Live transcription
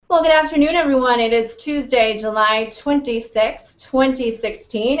Well, good afternoon, everyone. It is Tuesday, July 26,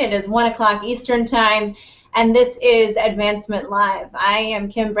 2016. It is 1 o'clock Eastern Time, and this is Advancement Live. I am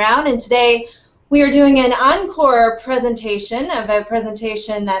Kim Brown, and today we are doing an encore presentation of a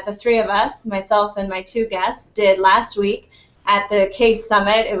presentation that the three of us, myself and my two guests, did last week at the CASE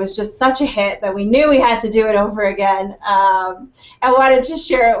Summit. It was just such a hit that we knew we had to do it over again. I wanted to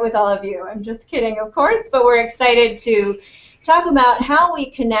share it with all of you. I'm just kidding, of course, but we're excited to talk about how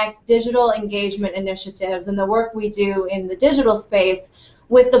we connect digital engagement initiatives and the work we do in the digital space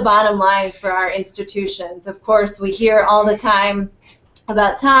with the bottom line for our institutions. Of course, we hear all the time,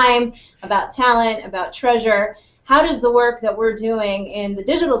 about talent, about treasure. How does the work that we're doing in the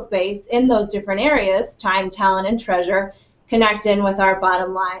digital space in those different areas, time, talent, and treasure, connect in with our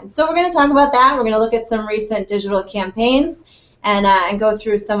bottom line? So we're going to talk about that. We're going to look at some recent digital campaigns and go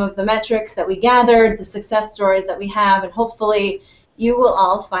through some of the metrics that we gathered, the success stories that we have, and hopefully you will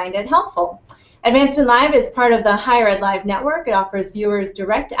all find it helpful. Advancement Live is part of the Higher Ed Live network. It offers viewers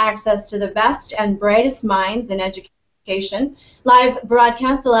direct access to the best and brightest minds in education. Live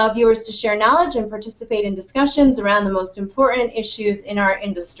broadcasts allow viewers to share knowledge and participate in discussions around the most important issues in our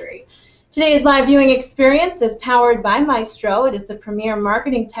industry. Today's live viewing experience is powered by Maestro. It is the premier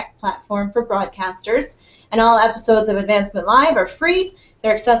marketing tech platform for broadcasters, and all episodes of Advancement Live are free.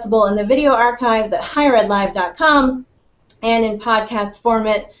 They're accessible in the video archives at higheredlive.com and in podcast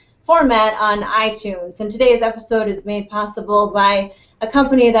format on iTunes. And today's episode is made possible by a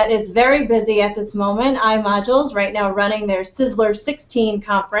company that is very busy at this moment, iModules, right now running their Sizzler 16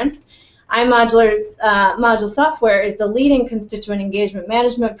 conference. iModular's Module Software is the leading constituent engagement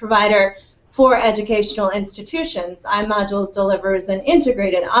management provider for educational institutions. iModules delivers an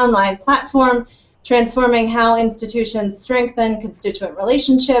integrated online platform transforming how institutions strengthen constituent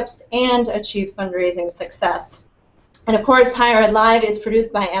relationships and achieve fundraising success. And of course, Higher Ed Live is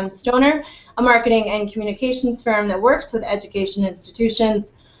produced by M. Stoner, a marketing and communications firm that works with education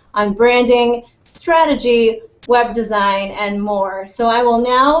institutions on branding, strategy, web design, and more. So I will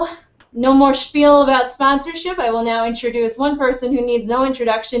now, no more spiel about sponsorship. I will now introduce one person who needs no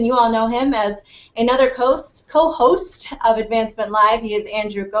introduction. You all know him as another co-host of Advancement Live. He is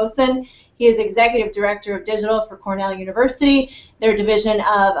Andrew Gosen. He is Executive Director of Digital for Cornell University, their Division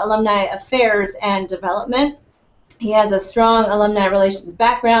of Alumni Affairs and Development. He has a strong alumni relations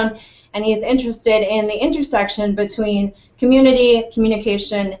background, and he is interested in the intersection between community,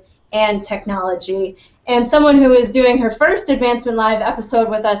 communication, and technology. And someone who is doing her first Advancement Live episode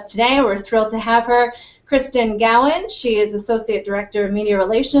with us today, we're thrilled to have her, Kristen Gowan. She is Associate Director of Media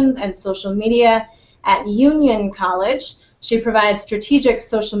Relations and Social Media at Union College. She provides strategic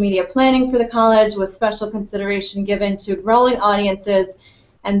social media planning for the college with special consideration given to growing audiences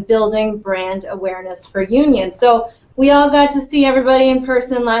and building brand awareness for Union. So we all got to see everybody in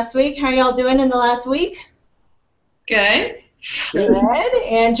person last week. How are y'all doing in the last week? Good. Good.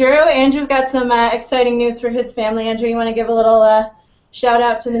 Andrew's got some exciting news for his family. Andrew, you want to give a little shout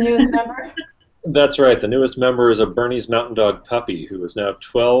out to the newest member? That's right. The newest member is a Bernese Mountain Dog puppy who is now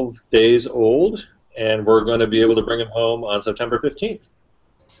 12 days old, and we're going to be able to bring him home on September 15th.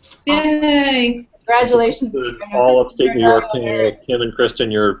 Yay! Congratulations to all upstate New York. Kim and Kristen,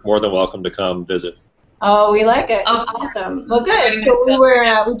 you're more than welcome to come visit. Oh, we like it. Oh, awesome. Well, good. So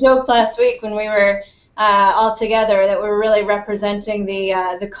we joked last week when we were all together that we were really representing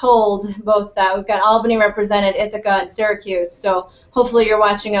the cold. Both we've got Albany represented, Ithaca, and Syracuse. So hopefully you're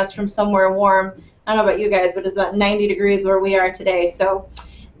watching us from somewhere warm. I don't know about you guys, but it's about 90 degrees where we are today. So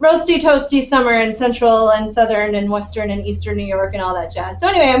roasty, toasty summer in central and southern and western and eastern New York and all that jazz. So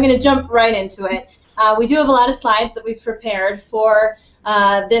anyway, I'm going to jump right into it. We do have a lot of slides that we've prepared for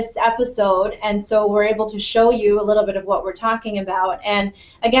this episode, and so we're able to show you a little bit of what we're talking about. And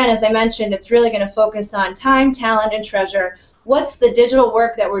again, as I mentioned, it's really going to focus on time, talent, and treasure. What's the digital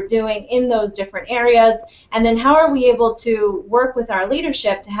work that we're doing in those different areas, and then how are we able to work with our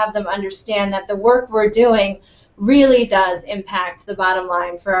leadership to have them understand that the work we're doing really does impact the bottom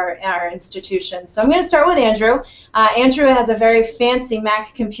line for our institution. So I'm going to start with Andrew. Andrew has a very fancy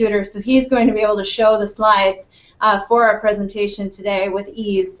Mac computer, so he's going to be able to show the slides for our presentation today with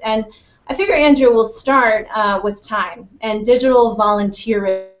ease. And I figure, Andrew, we'll start with time and digital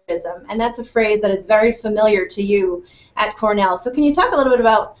volunteerism, and that's a phrase that is very familiar to you at Cornell. So can you talk a little bit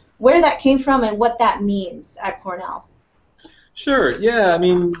about where that came from and what that means at Cornell? Sure. Yeah, I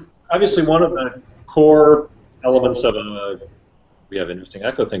mean, obviously one of the core elements of we have an interesting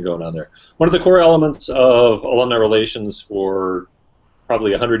echo thing going on there. One of the core elements of alumni relations for probably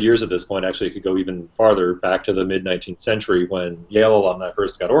 100 years at this point, actually it could go even farther, back to the mid-19th century when Yale alumni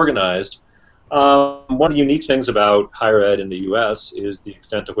first got organized, One of the unique things about higher ed in the U.S. is the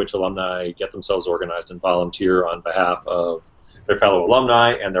extent to which alumni get themselves organized and volunteer on behalf of their fellow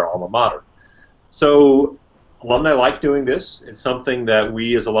alumni and their alma mater. So alumni like doing this. It's something that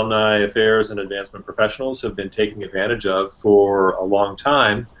we as alumni affairs and advancement professionals have been taking advantage of for a long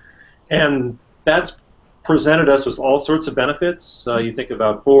time. And that's presented us with all sorts of benefits. You think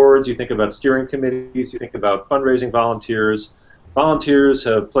about boards, you think about steering committees, you think about fundraising volunteers. Volunteers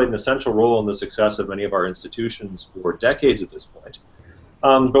have played an essential role in the success of many of our institutions for decades at this point.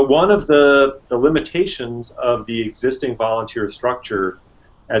 But one of the limitations of the existing volunteer structure,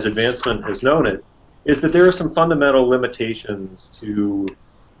 as advancement has known it, is that there are some fundamental limitations to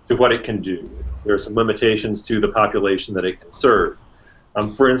what it can do. There are some limitations to the population that it can serve.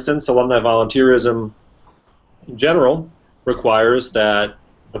 For instance, alumni volunteerism in general requires that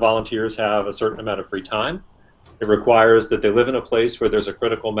the volunteers have a certain amount of free time. It requires that they live in a place where there's a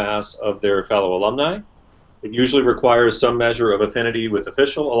critical mass of their fellow alumni. It usually requires some measure of affinity with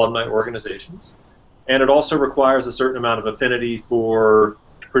official alumni organizations. And it also requires a certain amount of affinity for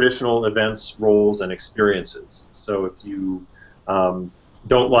traditional events, roles, and experiences. So if you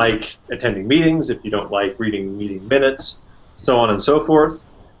don't like attending meetings, if you don't like reading meeting minutes, so on and so forth,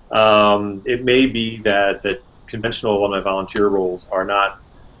 it may be that conventional alumni volunteer roles are not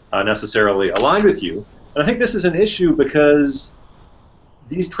necessarily aligned with you. And I think this is an issue because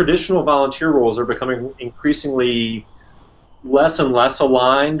these traditional volunteer roles are becoming increasingly less and less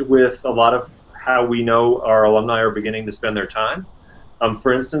aligned with a lot of how we know our alumni are beginning to spend their time.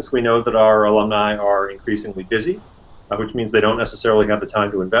 For instance, we know that our alumni are increasingly busy, which means they don't necessarily have the time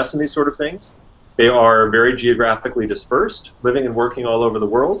to invest in these sort of things. They are very geographically dispersed, living and working all over the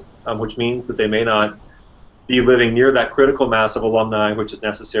world, which means that they may not be living near that critical mass of alumni which is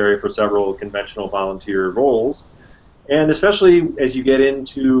necessary for several conventional volunteer roles. And especially as you get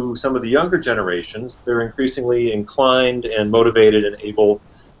into some of the younger generations, they're increasingly inclined and motivated and able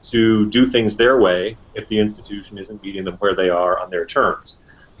to do things their way if the institution isn't meeting them where they are on their terms.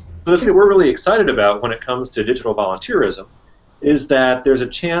 So the thing that we're really excited about when it comes to digital volunteerism is that there's a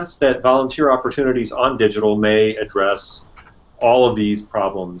chance that volunteer opportunities on digital may address all of these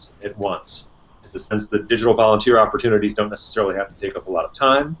problems at once. In the sense that digital volunteer opportunities don't necessarily have to take up a lot of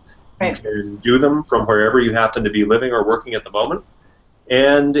time. Right. You can do them from wherever you happen to be living or working at the moment.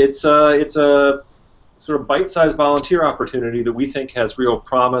 And it's a sort of bite-sized volunteer opportunity that we think has real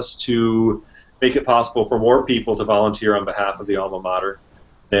promise to make it possible for more people to volunteer on behalf of the alma mater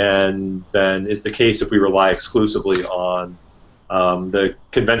than is the case if we rely exclusively on the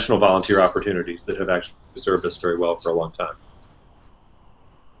conventional volunteer opportunities that have actually served us very well for a long time.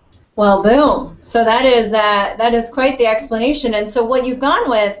 Well, boom. So that is quite the explanation. And so what you've gone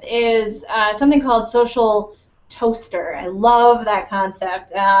with is something called social toaster. I love that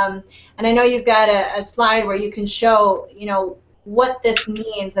concept. And I know you've got a slide where you can show, what this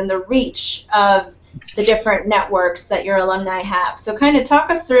means and the reach of the different networks that your alumni have. So kind of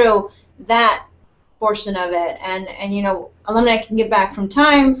talk us through that portion of it. And alumni can give back from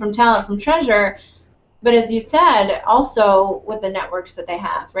time, from talent, from treasure, but as you said, also with the networks that they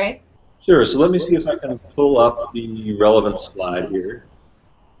have, right? Sure. So let me see if I can pull up the relevant slide here.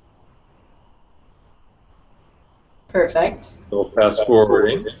 Perfect. A little fast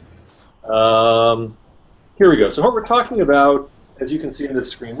forwarding. Here we go. So what we're talking about, as you can see on this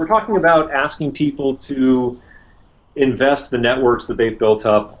screen, we're talking about asking people to invest the networks that they've built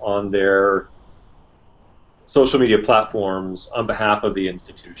up on their social media platforms on behalf of the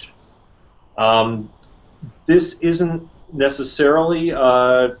institution. This isn't necessarily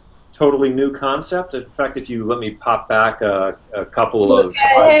a totally new concept. In fact, if you let me pop back a couple of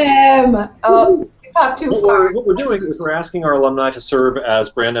slides. Oh, you popped too far. What we're doing is we're asking our alumni to serve as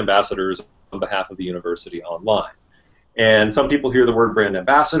brand ambassadors on behalf of the university online. And some people hear the word brand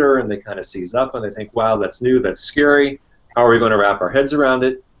ambassador and they kind of seize up and they think, wow, that's new, that's scary. How are we going to wrap our heads around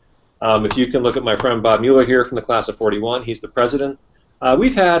it? If you can look at my friend Bob Mueller here from the class of 41, he's the president.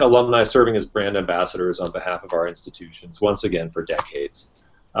 We've had alumni serving as brand ambassadors on behalf of our institutions, once again, for decades.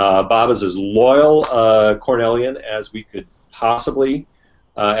 Bob is as loyal a Cornellian as we could possibly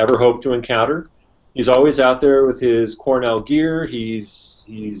ever hope to encounter. He's always out there with his Cornell gear.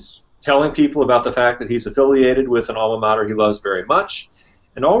 He's telling people about the fact that he's affiliated with an alma mater he loves very much.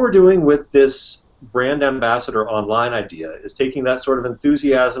 And all we're doing with this brand ambassador online idea is taking that sort of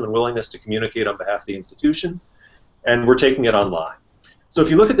enthusiasm and willingness to communicate on behalf of the institution, and we're taking it online. So if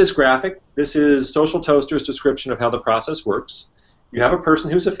you look at this graphic, this is Social Toaster's description of how the process works. You have a person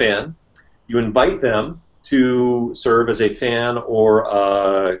who's a fan. You invite them to serve as a fan or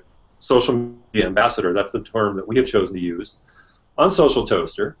a social media ambassador. That's the term that we have chosen to use on Social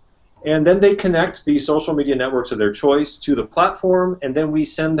Toaster. And then they connect the social media networks of their choice to the platform, and then we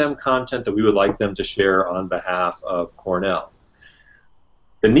send them content that we would like them to share on behalf of Cornell.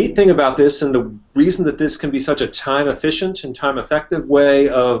 The neat thing about this, and the reason that this can be such a time-efficient and time-effective way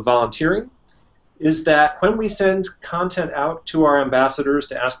of volunteering, is that when we send content out to our ambassadors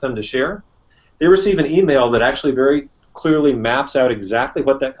to ask them to share, they receive an email that actually very clearly maps out exactly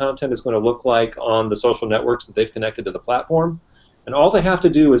what that content is going to look like on the social networks that they've connected to the platform. And all they have to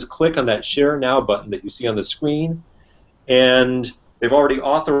do is click on that Share Now button that you see on the screen, and they've already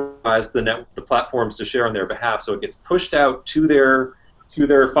authorized the platforms to share on their behalf, so it gets pushed out to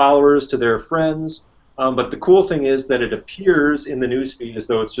their followers, to their friends. But the cool thing is that it appears in the newsfeed as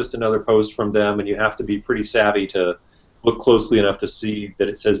though it's just another post from them, and you have to be pretty savvy to look closely enough to see that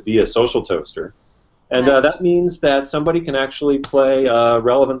it says via Social Toaster. And that means that somebody can actually play a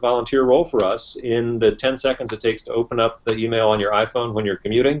relevant volunteer role for us in the 10 seconds it takes to open up the email on your iPhone when you're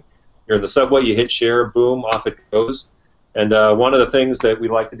commuting. You're in the subway, you hit share, boom, off it goes. And one of the things that we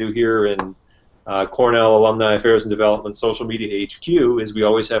like to do here in Cornell Alumni Affairs and Development Social Media HQ is we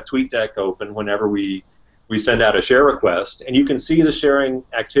always have TweetDeck open whenever we send out a share request. And you can see the sharing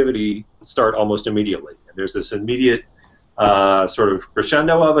activity start almost immediately. There's this immediate sort of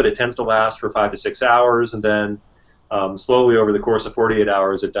crescendo of it. It tends to last for 5 to 6 hours, and then slowly over the course of 48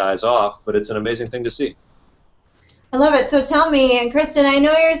 hours it dies off, but it's an amazing thing to see. I love it. So tell me, and Kristen, I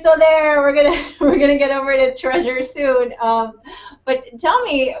know you're still there. We're gonna get over to Treasure soon. But tell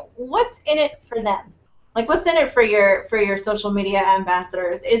me, what's in it for them? Like, what's in it for your social media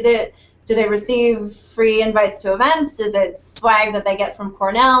ambassadors? Do they receive free invites to events? Is it swag that they get from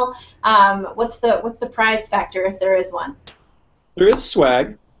Cornell? What's the prize factor, if there is one? There is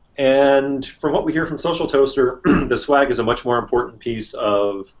swag, and from what we hear from Social Toaster, the swag is a much more important piece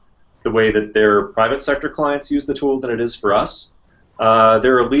of the way that their private sector clients use the tool than it is for us.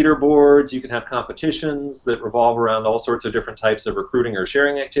 There are leaderboards. You can have competitions that revolve around all sorts of different types of recruiting or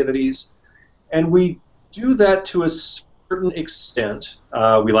sharing activities, and we do that to a certain extent.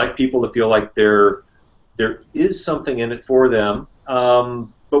 We like people to feel like there is something in it for them,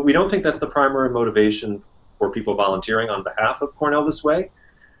 but we don't think that's the primary motivation for people volunteering on behalf of Cornell this way.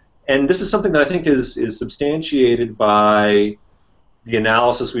 And this is something that I think is substantiated by the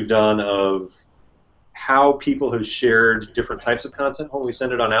analysis we've done of how people have shared different types of content when we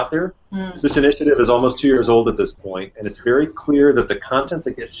send it on out there. This initiative is almost 2 years old at this point, and it's very clear that the content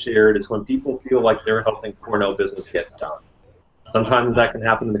that gets shared is when people feel like they're helping Cornell business get done. Sometimes that can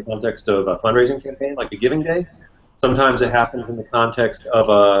happen in the context of a fundraising campaign, like a giving day. Sometimes it happens in the context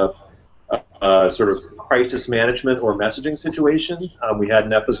of a sort of crisis management or messaging situation. We had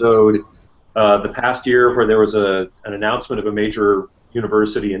an episode the past year where there was an announcement of a major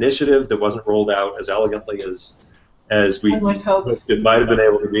university initiative that wasn't rolled out as elegantly as we would hope it might have been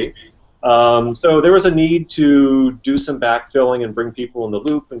able to be. So there was a need to do some backfilling and bring people in the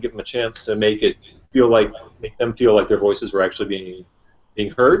loop and give them a chance to make them feel like their voices were actually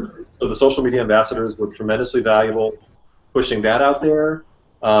being heard. So the social media ambassadors were tremendously valuable pushing that out there.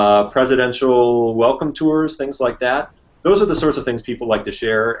 Presidential welcome tours, things like that. Those are the sorts of things people like to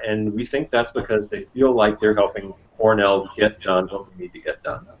share, and we think that's because they feel like they're helping Cornell get done what we need to get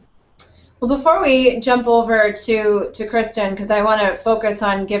done. Well, before we jump over to Kristen, because I want to focus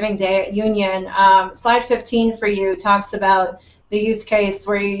on Giving Day at Union, slide 15 for you talks about the use case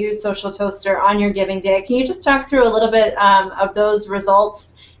where you use Social Toaster on your Giving Day. Can you just talk through a little bit of those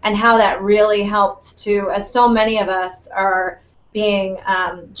results and how that really helped to, as so many of us are being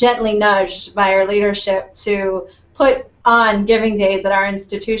gently nudged by our leadership to put on Giving Days at our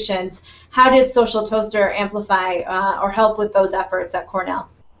institutions, how did Social Toaster amplify or help with those efforts at Cornell?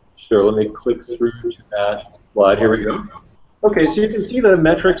 Sure, let me click through to that slide. Here we go. Okay, so you can see the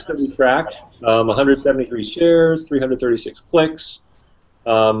metrics that we track. 173 shares, 336 clicks,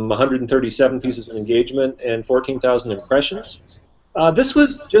 137 pieces of engagement, and 14,000 impressions. This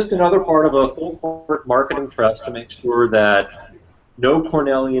was just another part of a full-court marketing press to make sure that no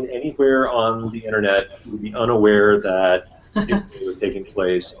Cornellian anywhere on the internet would be unaware that it was taking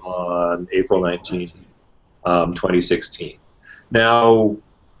place on April 19th, 2016. Now,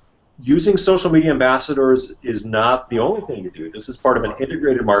 using social media ambassadors is not the only thing to do. This is part of an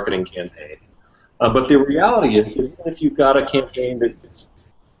integrated marketing campaign. But the reality is that even if you've got a campaign that's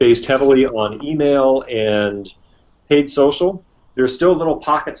based heavily on email and paid social, there's still little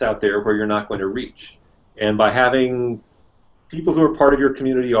pockets out there where you're not going to reach. And by having people who are part of your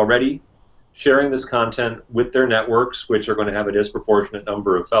community already sharing this content with their networks, which are going to have a disproportionate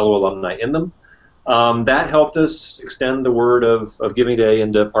number of fellow alumni in them, that helped us extend the word of Giving Day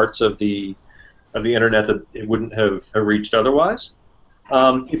into parts of the internet that it wouldn't have reached otherwise.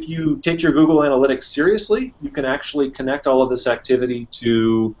 If you take your Google Analytics seriously, you can actually connect all of this activity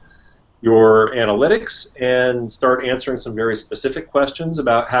to your analytics and start answering some very specific questions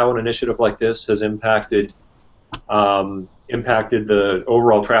about how an initiative like this has impacted the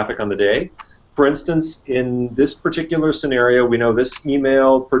overall traffic on the day. For instance, in this particular scenario, we know this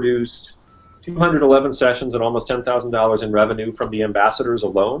email produced 211 sessions and almost $10,000 in revenue from the ambassadors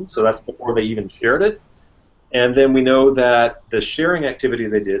alone, so that's before they even shared it. And then we know that the sharing activity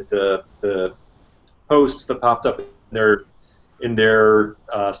they did, the posts that popped up in their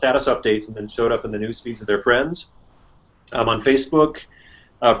status updates and then showed up in the news feeds of their friends on Facebook,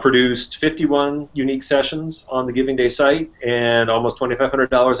 produced 51 unique sessions on the Giving Day site and almost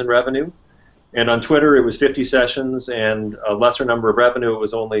 $2,500 in revenue. And on Twitter, it was 50 sessions and a lesser number of revenue. It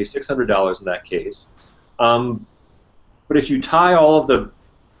was only $600 in that case. But if you tie all of the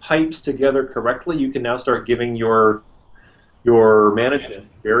pipes together correctly, you can now start giving your management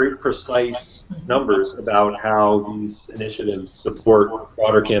very precise numbers about how these initiatives support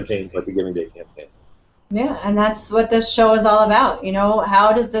broader campaigns like the Giving Day campaign. Yeah, and that's what this show is all about. You know,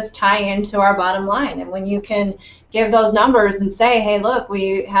 how does this tie into our bottom line? And when you can give those numbers and say, hey, look,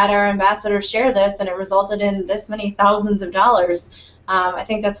 we had our ambassadors share this and it resulted in this many thousands of dollars, I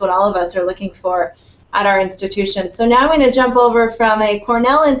think that's what all of us are looking for at our institution. So now I'm going to jump over from a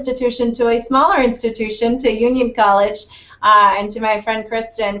Cornell institution to a smaller institution, to Union College, and to my friend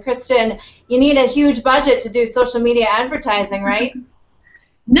Kristen. Kristen, you need a huge budget to do social media advertising, right?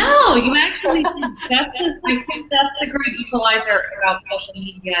 No, you actually did. I think that's the great equalizer about social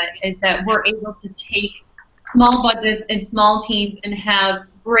media, is that we're able to take small budgets and small teams and have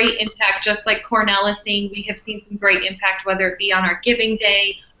great impact. Just like Cornell is seeing, we have seen some great impact, whether it be on our Giving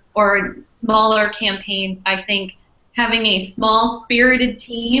Day or smaller campaigns. I think having a small spirited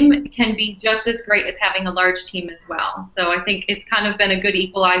team can be just as great as having a large team as well. So I think it's kind of been a good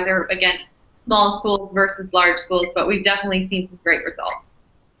equalizer against small schools versus large schools, but we've definitely seen some great results.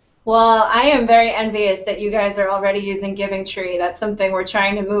 Well, I am very envious that you guys are already using Giving Tree. That's something we're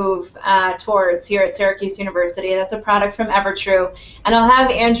trying to move towards here at Syracuse University. That's a product from Evertrue. And I'll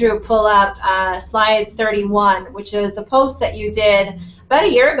have Andrew pull up slide 31, which is a post that you did about a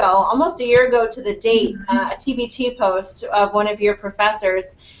year ago, almost a year ago to the date, a TBT post of one of your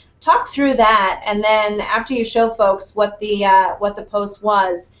professors. Talk through that, and then after you show folks what the post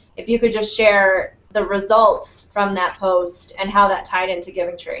was, if you could just share the results from that post and how that tied into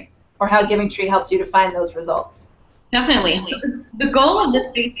Giving Tree, or how Giving Tree helped you to find those results. Definitely. So the goal of this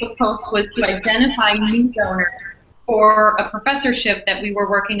Facebook post was to identify new donors for a professorship that we were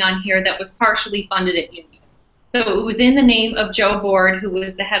working on here that was partially funded at Union. So it was in the name of Joe Board, who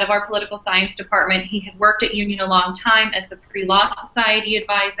was the head of our political science department. He had worked at Union a long time as the Pre-Law Society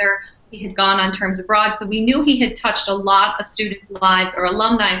advisor. He had gone on terms abroad, so we knew he had touched a lot of students' lives or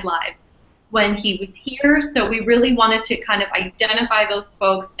alumni's lives when he was here. So we really wanted to kind of identify those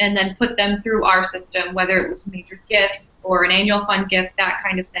folks and then put them through our system, whether it was major gifts or an annual fund gift, that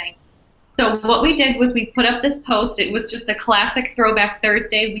kind of thing. So what we did was we put up this post. It was just a classic Throwback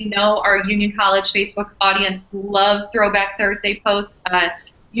Thursday. We know our Union College Facebook audience loves Throwback Thursday posts.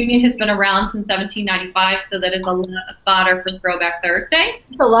 Union has been around since 1795, so that is a lot of fodder for Throwback Thursday.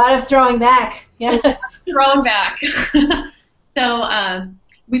 It's a lot of throwing back. Yes. Throwing back. So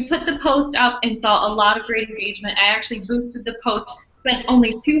we put the post up and saw a lot of great engagement. I actually boosted the post, spent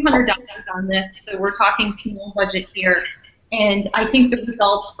only $200 on this, so we're talking small budget here. And I think the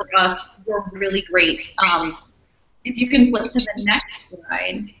results for us were really great. If you can flip to the next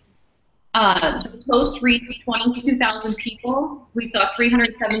slide. The post reached 22,000 people. We saw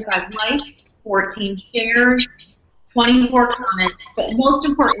 375 likes, 14 shares, 24 comments, but most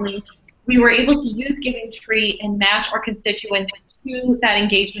importantly, we were able to use Giving Tree and match our constituents to that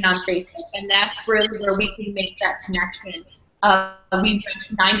engagement on Facebook, and that's really where we can make that connection. We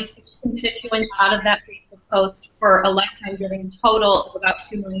reached 96 constituents out of that Facebook post for a lifetime giving total of about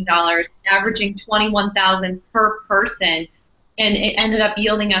 $2 million, averaging $21,000 per person, and it ended up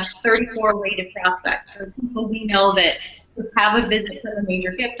yielding us 34 rated prospects. So people we know that would have a visit from a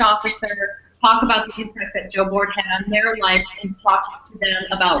major gift officer, talk about the impact that Joe Board had on their life, and talk to them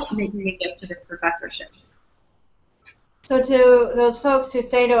about making a gift to this professorship. So to those folks who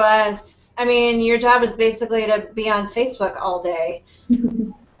say to us, I mean, your job is basically to be on Facebook all day.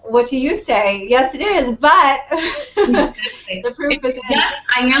 What do you say? Yes, it is, but the proof is in. Yes,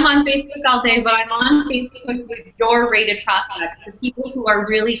 I am on Facebook all day, but I'm on Facebook with your rated prospects, the people who are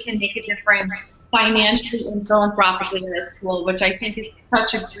really can make a difference financially and philanthropically in this school, which I think is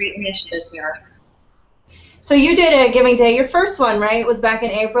such a great initiative here. So you did a giving day. Your first one, right, was back in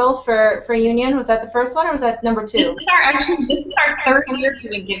April for Union. Was that the first one, or was that number 2? This is our 3rd year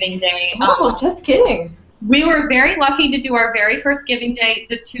doing Giving Day. Oh, just kidding. We were very lucky to do our very first Giving Day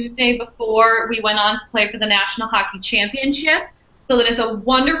the Tuesday before we went on to play for the National Hockey Championship. So it is a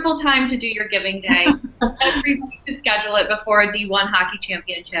wonderful time to do your Giving Day. Everybody should schedule it before a D1 hockey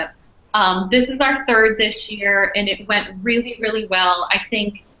championship. This is our 3rd this year, and it went really, really well. I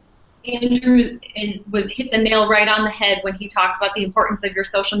think Andrew was hit the nail right on the head when he talked about the importance of your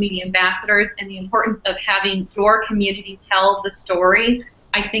social media ambassadors and the importance of having your community tell the story.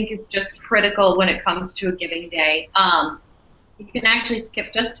 I think is just critical when it comes to a Giving Day. You can actually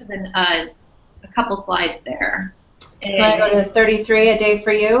skip just to a couple slides there. You want to go to 33, a day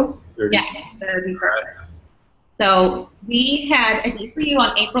for you? Yes, that would be perfect. So we had a day for you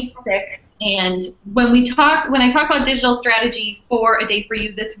on April 6th, and when I talk about digital strategy for a day for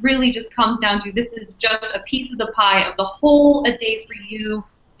you, this really just comes down to this is just a piece of the pie of the whole a day for you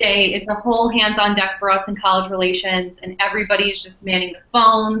day. It's a whole hands on deck for us in college relations, and everybody is just manning the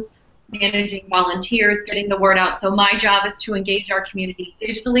phones, managing volunteers, getting the word out. So my job is to engage our community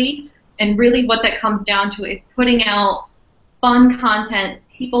digitally, and really what that comes down to is putting out fun content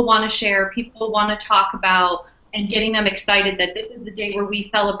people want to share, people want to talk about, and getting them excited that this is the day where we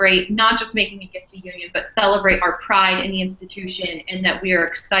celebrate not just making a gift to Union, but celebrate our pride in the institution and that we are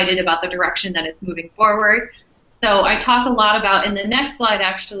excited about the direction that it's moving forward. So I talk a lot about, in the next slide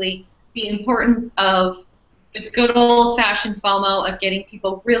actually, the importance of the good old-fashioned FOMO of getting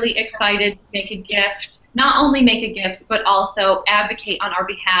people really excited to make a gift, not only make a gift, but also advocate on our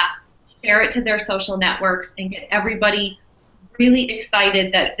behalf, share it to their social networks, and get everybody really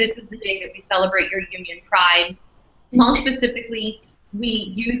excited that this is the day that we celebrate your Union pride. Most specifically, we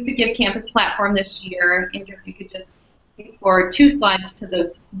used the Give Campus platform this year. Andrew, if you could just take forward 2 slides to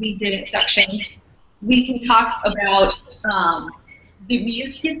the We Did It section. We can talk about we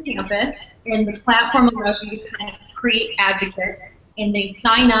used Give Campus, and the platform allows you to kind of create advocates, and they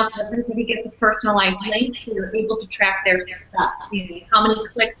sign up. Everybody gets a personalized link, so you're able to track their success. How many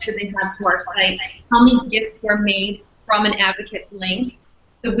clicks did they have to our site? How many gifts were made from an advocate's link?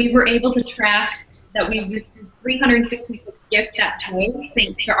 So we were able to track that we used 366 gifts that day,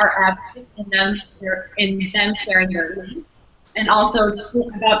 thanks to our advocates and them sharing their link, and also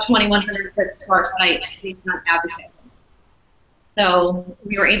about 2,100 clicks to our site based on advocates. So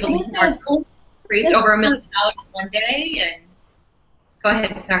we were able to raise over $1 million in one day. And go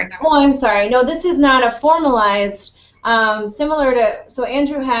ahead, sorry. Oh, I'm sorry. No, this is not a formalized, similar to, so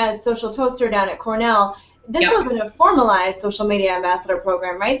Andrew has Social Toaster down at Cornell. This wasn't a formalized social media ambassador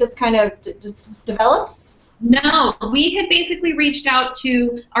program, right? This kind of just develops? No, we had basically reached out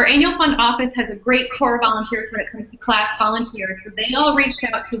to, our annual fund office has a great core of volunteers when it comes to class volunteers, so they all reached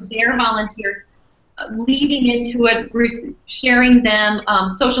out to their volunteers leading into it, sharing them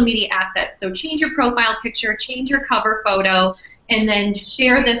social media assets. So change your profile picture, change your cover photo, and then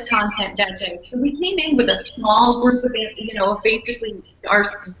share this content that day. So we came in with a small group of, basically our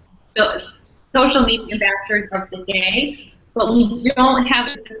social media ambassadors of the day, but we don't have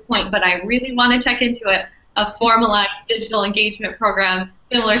at this point, but I really want to check into it, a formalized digital engagement program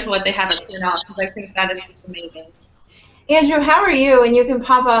similar to what they have at Cornell, because I think that is just amazing. Andrew, how are you? And you can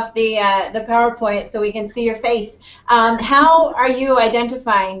pop off the PowerPoint so we can see your face. How are you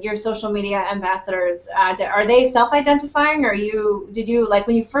identifying your social media ambassadors? Are they self-identifying, or did you, like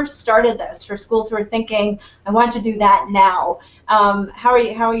when you first started this, for schools who are thinking, I want to do that now, how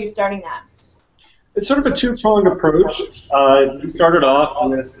are you starting that? It's sort of a two-pronged approach. We started off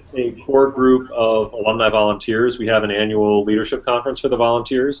with a core group of alumni volunteers. We have an annual leadership conference for the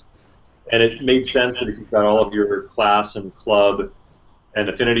volunteers, and it made sense that if you've got all of your class and club and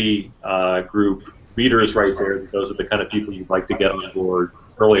affinity group leaders right there, those are the kind of people you'd like to get on board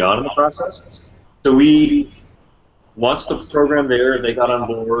early on in the process. So we launched the program there, and they got on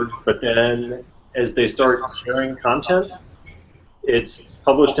board, but then as they start sharing content, it's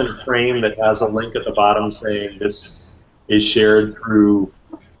published in a frame that has a link at the bottom saying this is shared through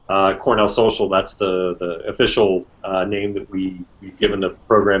Cornell Social. That's the official name that we've given the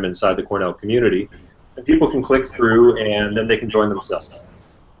program inside the Cornell community. And people can click through, and then they can join themselves.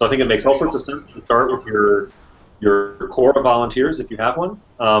 So I think it makes all sorts of sense to start with your core of volunteers if you have one,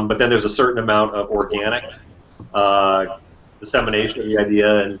 but then there's a certain amount of organic dissemination of the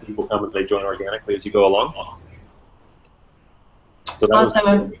idea, and people come and they join organically as you go along. So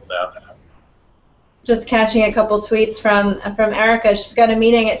awesome. Just catching a couple tweets from Erica. She's got a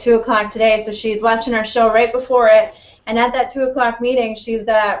meeting at 2 o'clock today, so she's watching our show right before it. And at that 2 o'clock meeting, she's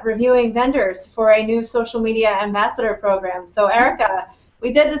reviewing vendors for a new social media ambassador program. So Erica,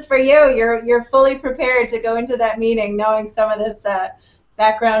 we did this for you. You're fully prepared to go into that meeting knowing some of this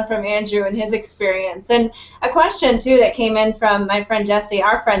background from Andrew and his experience. And a question, too, that came in from my friend Jesse,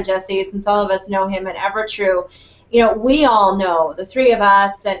 our friend Jesse, since all of us know him at Evertrue. You know, we all know, the three of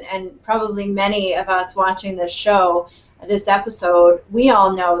us and probably many of us watching this show, this episode, we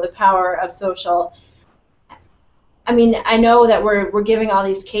all know the power of social. I mean, I know that we're giving all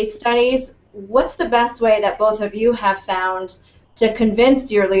these case studies. What's the best way that both of you have found to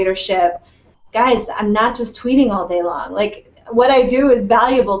convince your leadership, guys, I'm not just tweeting all day long. Like, what I do is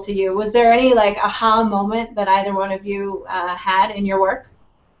valuable to you. Was there any, like, aha moment that either one of you had in your work?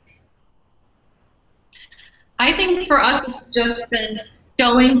 I think for us, it's just been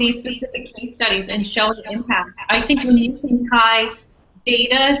showing these specific case studies and showing impact. I think when you can tie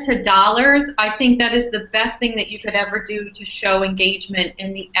data to dollars, I think that is the best thing that you could ever do to show engagement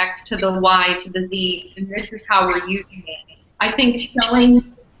in the X to the Y to the Z, and this is how we're using it. I think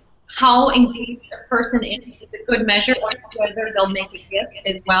showing how engaged a person is a good measure of whether they'll make a gift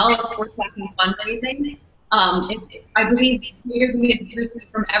as well if we're talking fundraising. I believe we received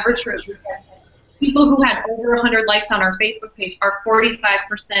from Evertrue that people who had over 100 likes on our Facebook page are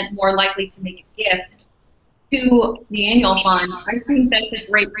 45% more likely to make a gift to the annual fund. I think that's a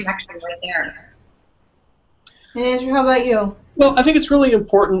great connection right there. And Andrew, how about you? Well, I think it's really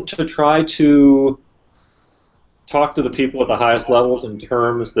important to try to talk to the people at the highest levels in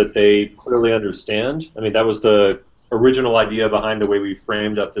terms that they clearly understand. I mean, that was the original idea behind the way we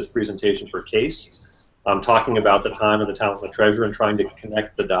framed up this presentation for CASE, talking about the time and the talent and the treasure and trying to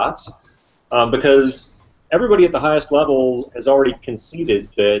connect the dots. Because everybody at the highest level has already conceded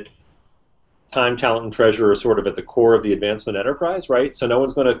that time, talent, and treasure are sort of at the core of the advancement enterprise, right? So no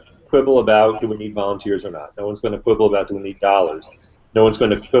one's going to quibble about do we need volunteers or not. No one's going to quibble about do we need dollars. No one's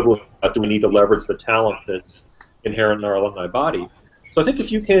going to quibble about do we need to leverage the talent that's inherent in our alumni body. So I think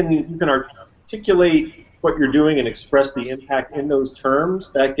if you can articulate what you're doing and express the impact in those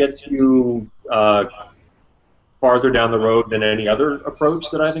terms, that gets you farther down the road than any other approach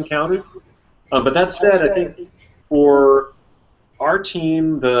that I've encountered. But that said, I think for our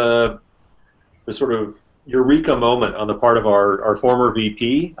team, the sort of eureka moment on the part of our former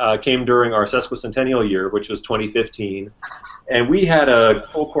VP came during our sesquicentennial year, which was 2015. And we had a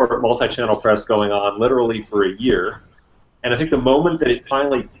full court multi-channel press going on literally for a year. And I think the moment that it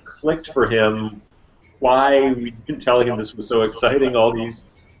finally clicked for him why we've been telling him this was so exciting all these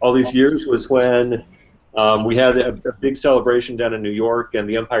years was when we had a big celebration down in New York, and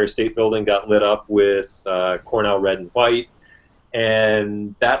the Empire State Building got lit up with Cornell red and white.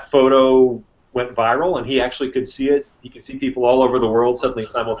 And that photo went viral, and he actually could see it. He could see people all over the world suddenly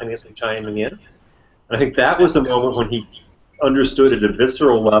simultaneously chiming in. And I think that was the moment when he understood at a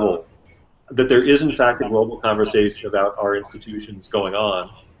visceral level that there is, in fact, a global conversation about our institutions going on,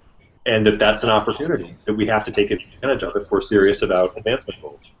 and that that's an opportunity that we have to take advantage of if we're serious about advancement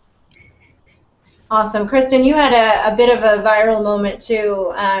goals. Awesome. Kristen, you had a bit of a viral moment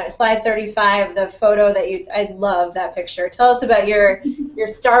too. Slide 35, the photo that I love that picture. Tell us about your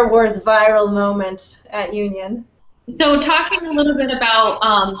Star Wars viral moment at Union. So talking a little bit about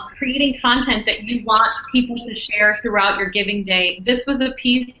creating content that you want people to share throughout your giving day. This was a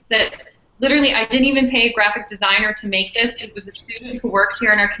piece that literally I didn't even pay a graphic designer to make this. It was a student who works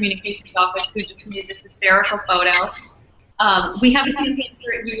here in our communications office who just made this hysterical photo. We have a campaign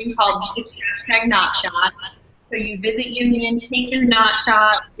here at Union called it's #NotShot. So you visit Union, take your Not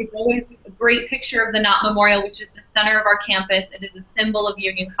Shot. It's always a great picture of the Not Memorial, which is the center of our campus. It is a symbol of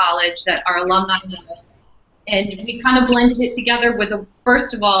Union College that our alumni know. And we kind of blended it together with,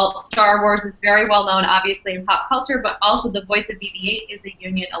 first of all, Star Wars is very well known, obviously, in pop culture, but also the voice of BB-8 is a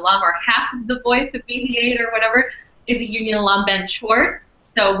Union alum, or half of the voice of BB-8 or whatever is a Union alum, Ben Schwartz.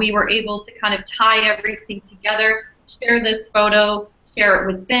 So we were able to kind of tie everything together, share this photo, share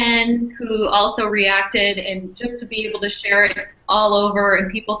it with Ben, who also reacted, and just to be able to share it all over,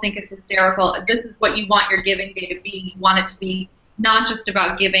 and people think it's hysterical. This is what you want your giving day to be. You want it to be not just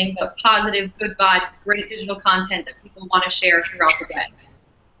about giving, but positive, good vibes, great digital content that people want to share throughout the day.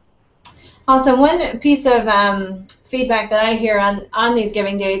 Awesome. One piece of feedback that I hear on these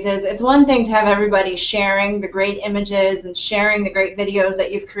giving days is it's one thing to have everybody sharing the great images and sharing the great videos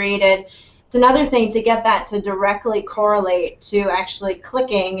that you've created. It's another thing to get that to directly correlate to actually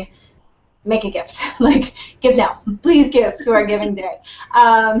clicking make a gift. Like, give now. Please give to our giving day.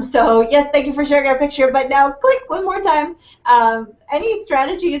 So, yes, thank you for sharing our picture, but now click one more time. Any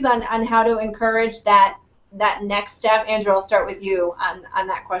strategies on how to encourage that next step? Andrew, I'll start with you on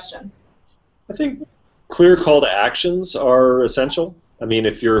that question. I think clear call to actions are essential. I mean,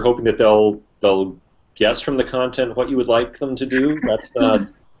 if you're hoping that they'll give guess from the content what you would like them to do,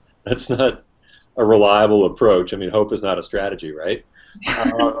 that's not a reliable approach. I mean, hope is not a strategy, right? So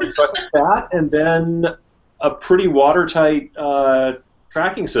I think that, and then a pretty watertight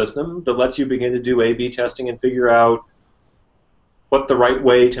tracking system that lets you begin to do A/B testing and figure out what the right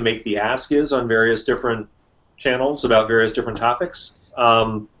way to make the ask is on various different channels about various different topics.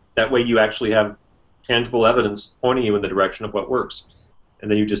 That way you actually have tangible evidence pointing you in the direction of what works. And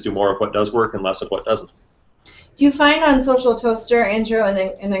then you just do more of what does work and less of what doesn't. Do you find on Social Toaster, Andrew, and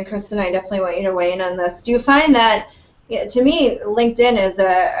then Kristen, I definitely want you to weigh in on this, do you find that, to me, LinkedIn is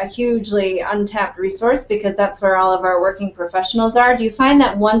a hugely untapped resource because that's where all of our working professionals are. Do you find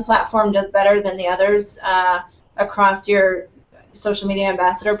that one platform does better than the others across your social media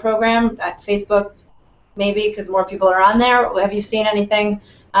ambassador program? At Facebook, maybe, because more people are on there. Have you seen anything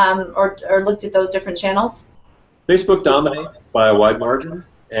or looked at those different channels? Facebook dominates by a wide margin,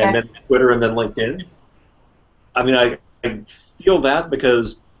 and then Twitter, and then LinkedIn. I mean, I feel that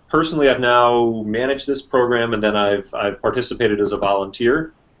because personally I've now managed this program, and then I've participated as a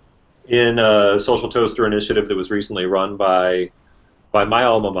volunteer in a Social Toaster initiative that was recently run by my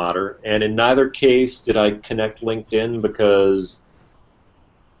alma mater, and in neither case did I connect LinkedIn because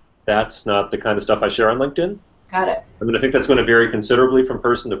that's not the kind of stuff I share on LinkedIn. Got it. I mean, I think that's going to vary considerably from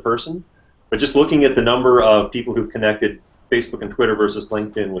person to person, but just looking at the number of people who've connected Facebook and Twitter versus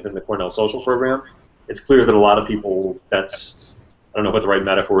LinkedIn within the Cornell Social Program, it's clear that a lot of people, that's, I don't know what the right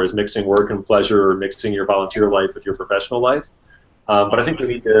metaphor is, mixing work and pleasure, or mixing your volunteer life with your professional life. But I think we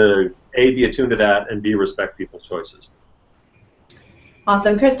need to, A, be attuned to that, and B, respect people's choices.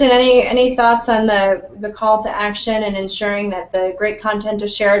 Awesome. Kristen, any thoughts on the call to action and ensuring that the great content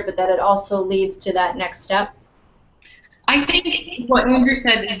is shared, but that it also leads to that next step? I think what Andrew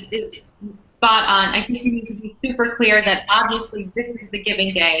said is spot on. I think you need to be super clear that obviously this is a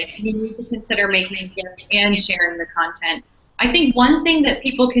giving day. You need to consider making a gift and sharing the content. I think one thing that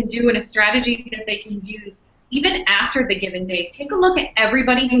people can do, and a strategy that they can use even after the giving day, take a look at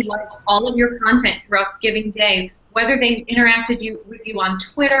everybody who liked all of your content throughout the giving day, whether they interacted with you on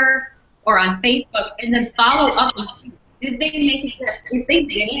Twitter or on Facebook, and then follow up and see, did they make a gift? If they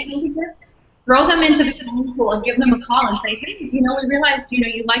didn't make a gift, throw them into the talent pool and give them a call and say, hey, we realized,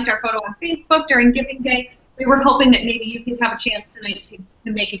 you liked our photo on Facebook during Giving Day. We were hoping that maybe you could have a chance tonight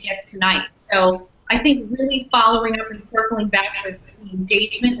to make a gift tonight. So I think really following up and circling back with the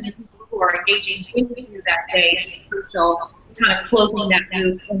engagement and the people who are engaging with you that day is crucial, kind of closing that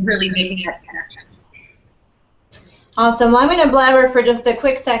loop and really making that connection. Awesome. Well, I'm going to blabber for just a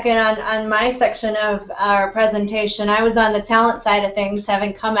quick second on my section of our presentation. I was on the talent side of things,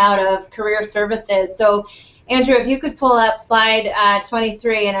 having come out of career services. So, Andrew, if you could pull up slide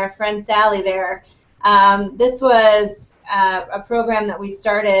 23 and our friend Sally there. This was a program that we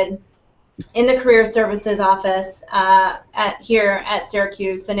started in the career services office here at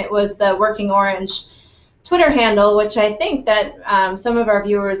Syracuse, and it was the Working Orange Twitter handle, which I think that some of our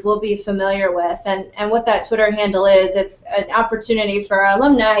viewers will be familiar with. And what that Twitter handle is, it's an opportunity for our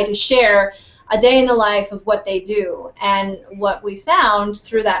alumni to share a day in the life of what they do. And what we found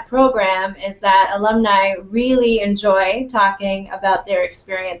through that program is that alumni really enjoy talking about their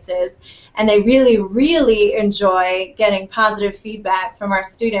experiences, and they really, really enjoy getting positive feedback from our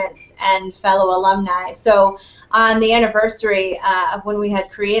students and fellow alumni. So on the anniversary of when we had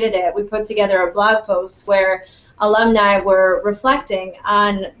created it, we put together a blog post where alumni were reflecting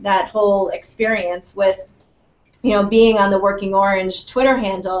on that whole experience with being on the Working Orange Twitter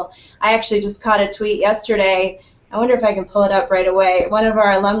handle. I actually just caught a tweet yesterday. I wonder if I can pull it up right away. One of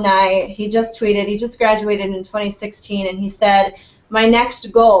our alumni, he just tweeted, he just graduated in 2016, and he said, my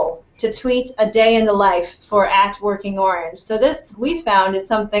next goal, to tweet a day in the life for @Working Orange. So this, we found, is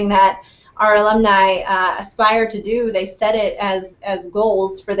something that our alumni aspire to do. They set it as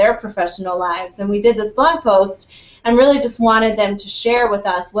goals for their professional lives. And we did this blog post and really just wanted them to share with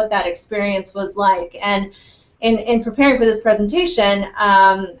us what that experience was like. And in preparing for this presentation,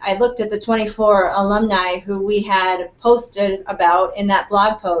 I looked at the 24 alumni who we had posted about in that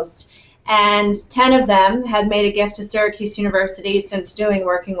blog post, and 10 of them had made a gift to Syracuse University since doing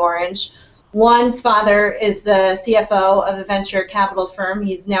Working Orange. One's father is the CFO of a venture capital firm.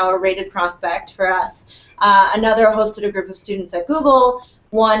 He's now a rated prospect for us. Another hosted a group of students at Google.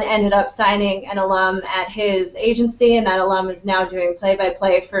 One ended up signing an alum at his agency, and that alum is now doing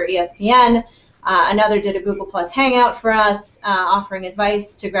play-by-play for ESPN. Another did a Google Plus Hangout for us, offering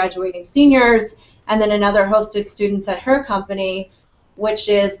advice to graduating seniors, and then another hosted students at her company, which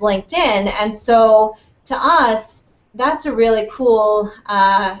is LinkedIn. And so to us, that's a really cool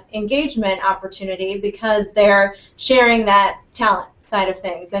engagement opportunity because they're sharing that talent. side of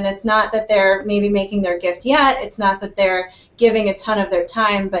things. And it's not that they're maybe making their gift yet. It's not that they're giving a ton of their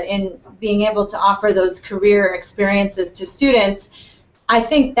time, but in being able to offer those career experiences to students, I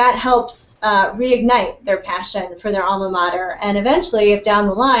think that helps reignite their passion for their alma mater. And eventually, if down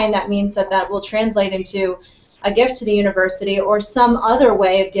the line, that means that that will translate into a gift to the university or some other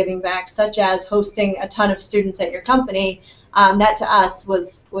way of giving back, such as hosting a ton of students at your company, that to us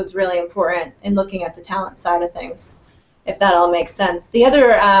was really important in looking at the talent side of things, if that all makes sense. The other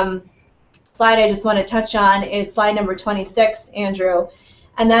slide I just want to touch on is slide number 26, Andrew,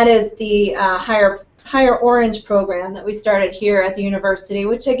 and that is the Higher Orange program that we started here at the university,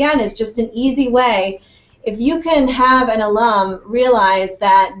 which again is just an easy way. If you can have an alum realize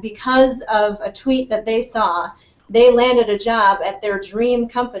that because of a tweet that they saw, they landed a job at their dream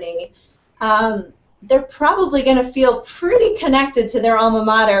company, they're probably going to feel pretty connected to their alma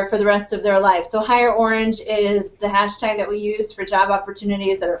mater for the rest of their life. So Higher Orange is the hashtag that we use for job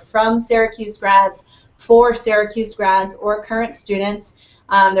opportunities that are from Syracuse grads, for Syracuse grads or current students.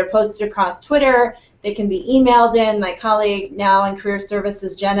 They're posted across Twitter. They can be emailed in. My colleague now in Career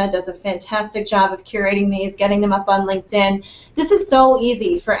Services, Jenna, does a fantastic job of curating these, getting them up on LinkedIn. This is so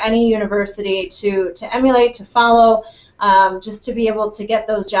easy for any university to emulate, to follow, just to be able to get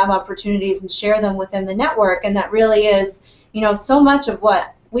those job opportunities and share them within the network. And that really is, you know, so much of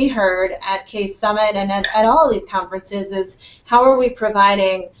what we heard at Case Summit and at all of these conferences is how are we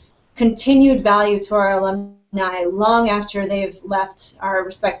providing continued value to our alumni long after they've left our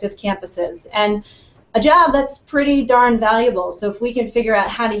respective campuses. And a job that's pretty darn valuable. So if we can figure out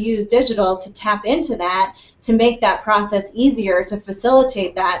how to use digital to tap into that, to make that process easier, to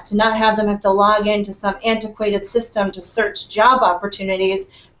facilitate that, to not have them have to log into some antiquated system to search job opportunities,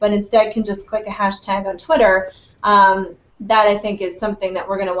 but instead can just click a hashtag on Twitter, that I think is something that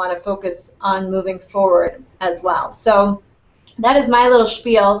we're going to want to focus on moving forward as well. So that is my little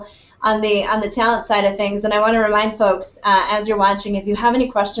spiel on the talent side of things, and I want to remind folks as you're watching, if you have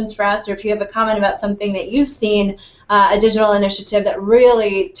any questions for us or if you have a comment about something that you've seen, a digital initiative that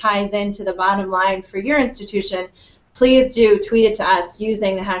really ties into the bottom line for your institution, please do tweet it to us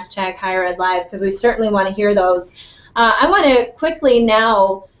using the hashtag HigherEdLive, because we certainly want to hear those. I want to quickly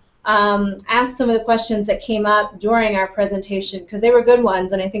now ask some of the questions that came up during our presentation, because they were good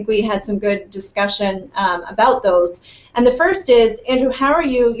ones, and I think we had some good discussion about those. And the first is, Andrew, how are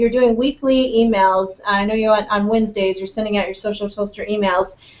you? You're doing weekly emails. I know you on Wednesdays, you're sending out your social toaster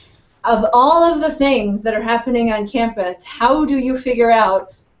emails. Of all of the things that are happening on campus, how do you figure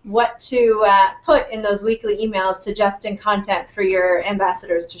out what to put in those weekly emails suggesting content for your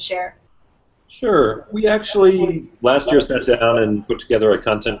ambassadors to share? Sure. We actually last year sat down and put together a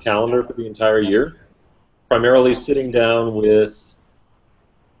content calendar for the entire year, primarily sitting down with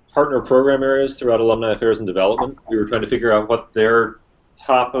partner program areas throughout Alumni Affairs and Development. We were trying to figure out what their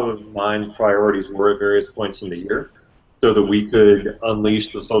top of mind priorities were at various points in the year so that we could unleash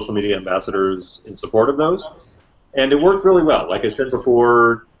the social media ambassadors in support of those. And it worked really well. Like I said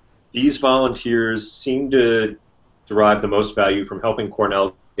before, these volunteers seem to derive the most value from helping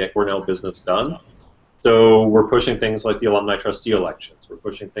Cornell get Cornell business done. So we're pushing things like the alumni trustee elections. We're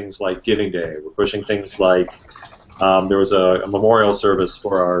pushing things like Giving Day. We're pushing things like there was a memorial service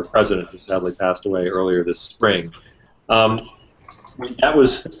for our president who sadly passed away earlier this spring. That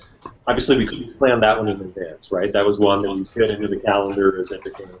was, obviously we couldn't plan that one in advance, right? That was one that we fit into the calendar as it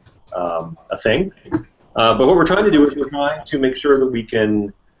became a thing. But what we're trying to do is we're trying to make sure that we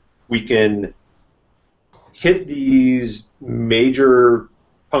can hit these major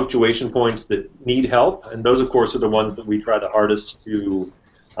punctuation points that need help, and those, of course, are the ones that we try the hardest to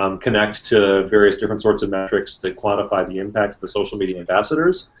connect to various different sorts of metrics that quantify the impact of the social media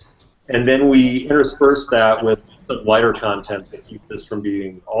ambassadors. And then we intersperse that with some lighter content that keeps this from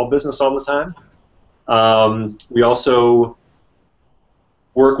being all business all the time. We also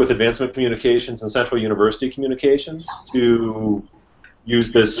work with Advancement Communications and Central University Communications to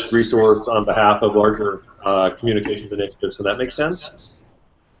use this resource on behalf of larger communications initiatives, so that makes sense.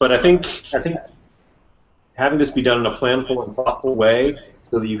 But I think having this be done in a planful and thoughtful way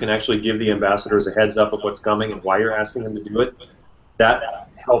so that you can actually give the ambassadors a heads up of what's coming and why you're asking them to do it, that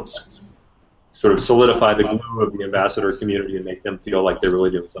helps sort of solidify the glue of the ambassador community and make them feel like they're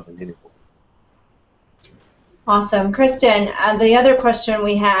really doing something meaningful. Awesome. Kristen, the other question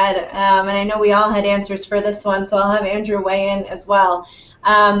we had, and I know we all had answers for this one, so I'll have Andrew weigh in as well,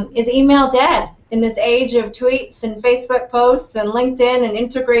 is email dead? In this age of tweets and Facebook posts and LinkedIn and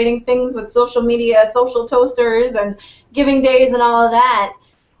integrating things with social media, social toasters and giving days and all of that,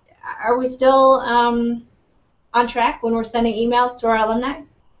 are we still on track when we're sending emails to our alumni?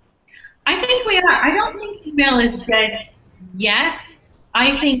 I think we are. I don't think email is dead yet.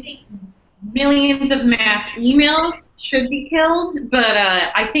 I think millions of mass emails should be killed, but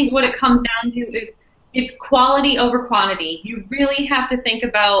I think what it comes down to is it's quality over quantity. You really have to think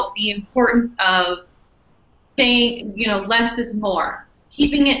about the importance of saying, less is more.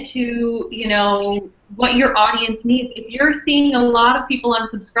 Keeping it to, what your audience needs. If you're seeing a lot of people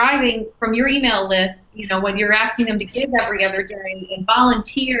unsubscribing from your email list, when you're asking them to give every other day and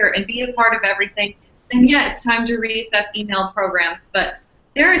volunteer and be a part of everything, then yeah, it's time to reassess email programs. But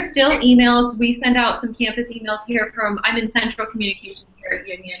there are still emails. We send out some campus emails here I'm in Central Communications here at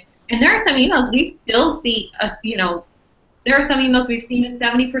Union, and there are some emails we still see, there are some emails we've seen a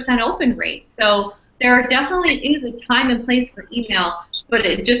 70% open rate. So there definitely is a time and place for email, but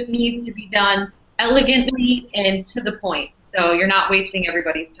it just needs to be done elegantly and to the point, so you're not wasting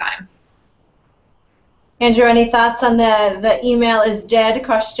everybody's time. Andrew, any thoughts on the email is dead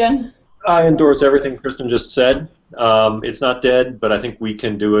question? I endorse everything Kristen just said. It's not dead, but I think we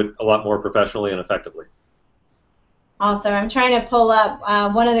can do it a lot more professionally and effectively. Awesome. I'm trying to pull up,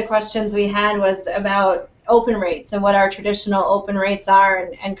 one of the questions we had was about open rates and what our traditional open rates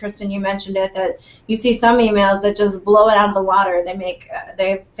are, and Kristen, you mentioned it, that you see some emails that just blow it out of the water. They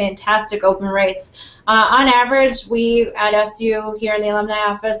have fantastic open rates. On average, we at SU here in the alumni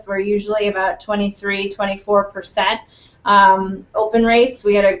office, we're usually about 23-24% open rates.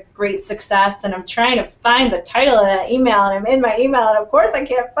 We had a great success, and I'm trying to find the title of that email, and I'm in my email, and of course I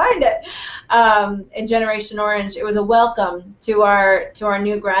can't find it. In Generation Orange, it was a welcome to our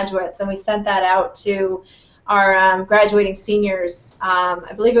new graduates, and we sent that out to our graduating seniors.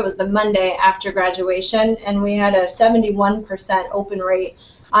 I believe it was the Monday after graduation, and we had a 71% open rate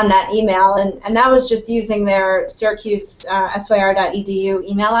on that email, and that was just using their Syracuse syr.edu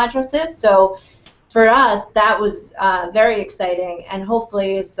email addresses. So for us, that was very exciting, and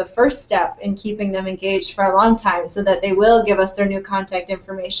hopefully is the first step in keeping them engaged for a long time, so that they will give us their new contact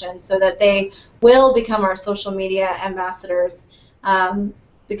information, so that they will become our social media ambassadors.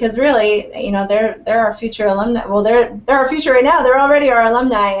 Because really, they're our future alumni. Well, they're our future right now. They're already our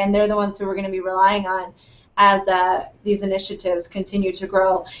alumni, and they're the ones who we're going to be relying on as these initiatives continue to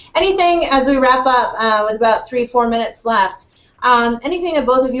grow. Anything as we wrap up with about 3-4 minutes left? Anything that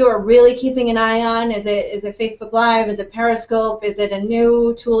both of you are really keeping an eye on? Is it Facebook Live? Is it Periscope? Is it a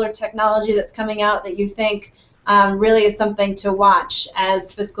new tool or technology that's coming out that you think really is something to watch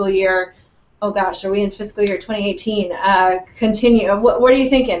as fiscal year, oh gosh, are we in fiscal year 2018? Continue. What are you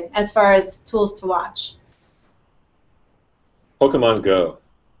thinking as far as tools to watch? Pokemon Go.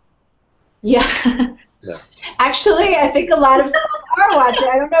 Yeah. Yeah. Actually, I think a lot of schools are watching.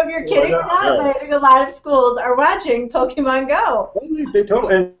 I don't know if you're kidding or not, but I think a lot of schools are watching Pokemon Go. They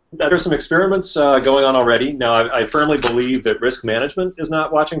totally, and there's some experiments going on already. Now, I firmly believe that risk management is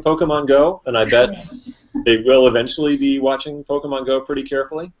not watching Pokemon Go, and I bet they will eventually be watching Pokemon Go pretty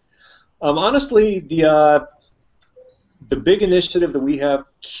carefully. Honestly, the big initiative that we have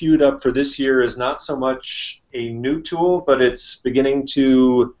queued up for this year is not so much a new tool, but it's beginning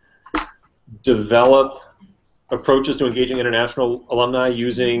to develop approaches to engaging international alumni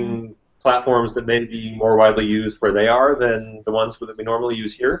using platforms that may be more widely used where they are than the ones that we normally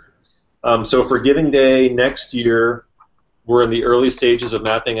use here. So for Giving Day next year, we're in the early stages of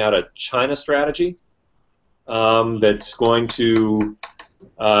mapping out a China strategy that's going to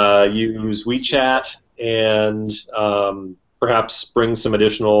use WeChat and perhaps bring some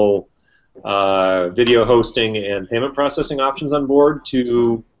additional video hosting and payment processing options on board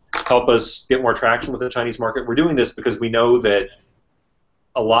to help us get more traction with the Chinese market. We're doing this because we know that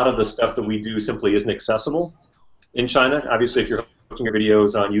a lot of the stuff that we do simply isn't accessible in China. Obviously, if you're hosting your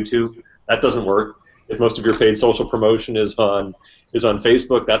videos on YouTube, that doesn't work. If most of your paid social promotion is on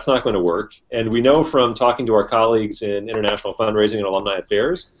Facebook, that's not going to work. And we know from talking to our colleagues in international fundraising and alumni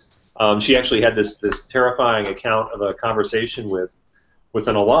affairs, she actually had this terrifying account of a conversation with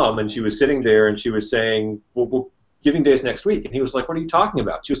an alum, and she was sitting there and she was saying, well, Giving Day is next week. And he was like, what are you talking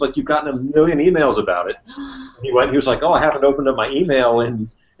about? She was like, you've gotten a million emails about it. And he was like, oh, I haven't opened up my email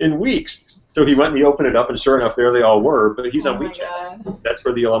in weeks. So he went and he opened it up, and sure enough, there they all were. But he's on WeChat. That's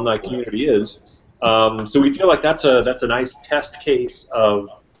where the alumni community is. So we feel like that's a nice test case of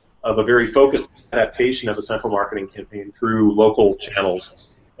a very focused adaptation of a central marketing campaign through local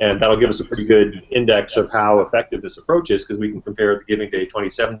channels. And that'll give us a pretty good index of how effective this approach is, because we can compare the Giving Day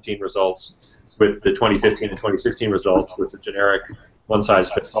 2017 results with the 2015 and 2016 results with the generic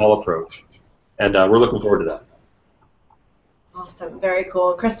one-size-fits-all approach. And we're looking forward to that. Awesome. Very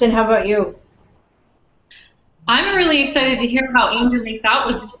cool. Kristen, how about you? I'm really excited to hear how Andrew makes out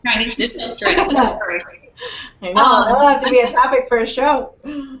with the Chinese digital strategy. I know. That'll have to be a topic for a show.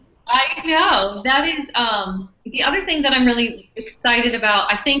 I know. That is the other thing that I'm really excited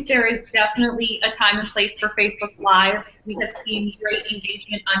about. I think there is definitely a time and place for Facebook Live. We have seen great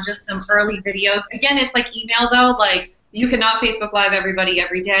engagement on just some early videos. Again, it's like email though. Like you cannot Facebook Live everybody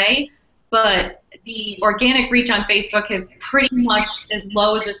every day, but the organic reach on Facebook is pretty much as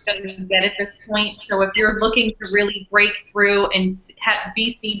low as it's going to get at this point. So if you're looking to really break through and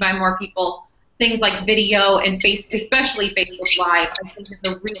be seen by more people, things like video and especially Facebook Live, I think is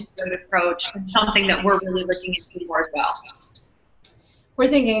a really good approach and something that we're really looking into more as well. We're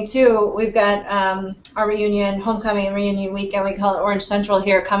thinking too, we've got our reunion, homecoming and reunion weekend, we call it Orange Central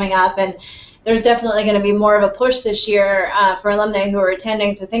here, coming up, and there's definitely going to be more of a push this year for alumni who are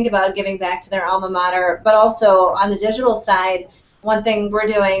attending to think about giving back to their alma mater, but also on the digital side, one thing we're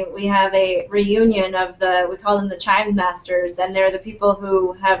doing, we have a reunion of we call them the chime masters, and they're the people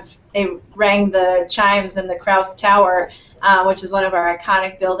who they rang the chimes in the Krause Tower, which is one of our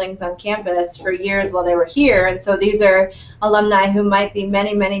iconic buildings on campus for years while they were here. And so these are alumni who might be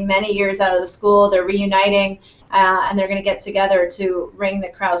many, many, many years out of the school. They're reuniting, and they're going to get together to ring the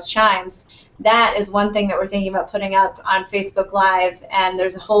Krause chimes. That is one thing that we're thinking about putting up on Facebook Live, and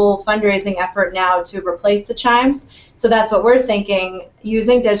there's a whole fundraising effort now to replace the chimes. So that's what we're thinking,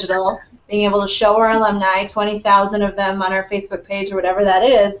 using digital, being able to show our alumni, 20,000 of them on our Facebook page or whatever that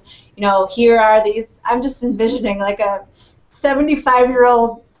is, you know, here are these, I'm just envisioning like a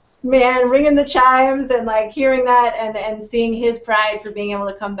 75-year-old man ringing the chimes and like hearing that and seeing his pride for being able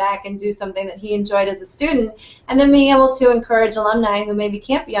to come back and do something that he enjoyed as a student, and then being able to encourage alumni who maybe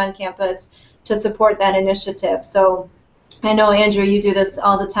can't be on campus to support that initiative. So I know, Andrew, you do this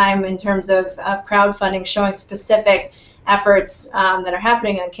all the time in terms of crowdfunding, showing specific efforts that are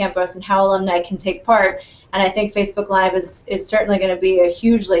happening on campus and how alumni can take part. And I think Facebook Live is certainly going to be a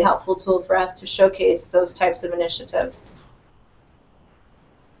hugely helpful tool for us to showcase those types of initiatives.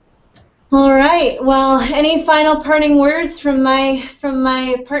 All right. Well, any final parting words from my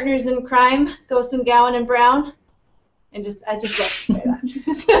partners in crime, Gosen, Gowan, and Brown? And I just love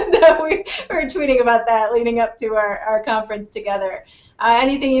to say that. We were tweeting about that leading up to our conference together.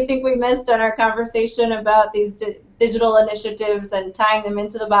 Anything you think we missed on our conversation about these digital initiatives and tying them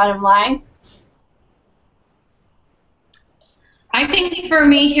into the bottom line? I think for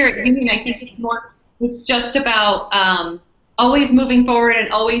me here at Union, I think it's just about always moving forward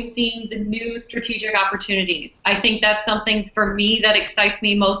and always seeing the new strategic opportunities. I think that's something for me that excites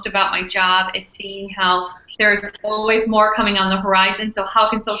me most about my job, is seeing how there's always more coming on the horizon. So how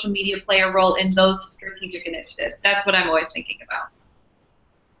can social media play a role in those strategic initiatives? That's what I'm always thinking about.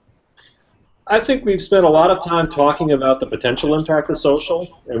 I think we've spent a lot of time talking about the potential impact of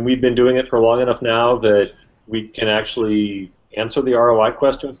social, and we've been doing it for long enough now that we can actually answer the ROI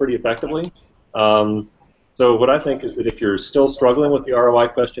question pretty effectively. So what I think is that if you're still struggling with the ROI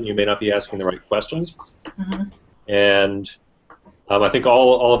question, you may not be asking the right questions. Mm-hmm. And I think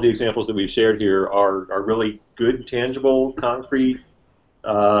all of the examples that we've shared here are really good, tangible, concrete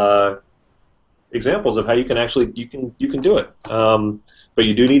examples of how you can actually you can do it. But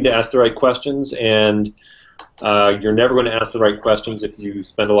you do need to ask the right questions, and you're never going to ask the right questions if you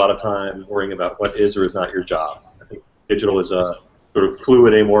spend a lot of time worrying about what is or is not your job. I think digital is a sort of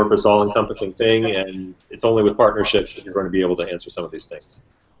fluid, amorphous, all-encompassing thing, and it's only with partnerships that you're going to be able to answer some of these things.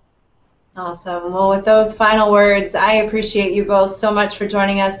 Awesome. Well, with those final words, I appreciate you both so much for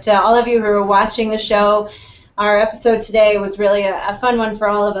joining us. To all of you who are watching the show, our episode today was really a fun one for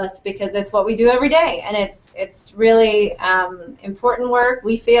all of us because it's what we do every day, and it's really important work.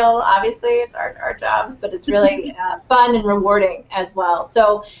 We feel, obviously, it's our jobs, but it's really fun and rewarding as well.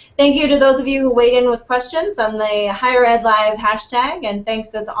 So thank you to those of you who weighed in with questions on the Higher Ed Live hashtag, and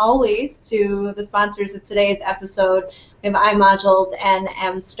thanks as always to the sponsors of today's episode. We have iModules and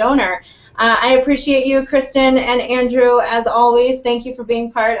M Stoner. I appreciate you, Kristen and Andrew, as always. Thank you for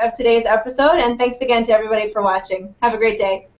being part of today's episode, and thanks again to everybody for watching. Have a great day.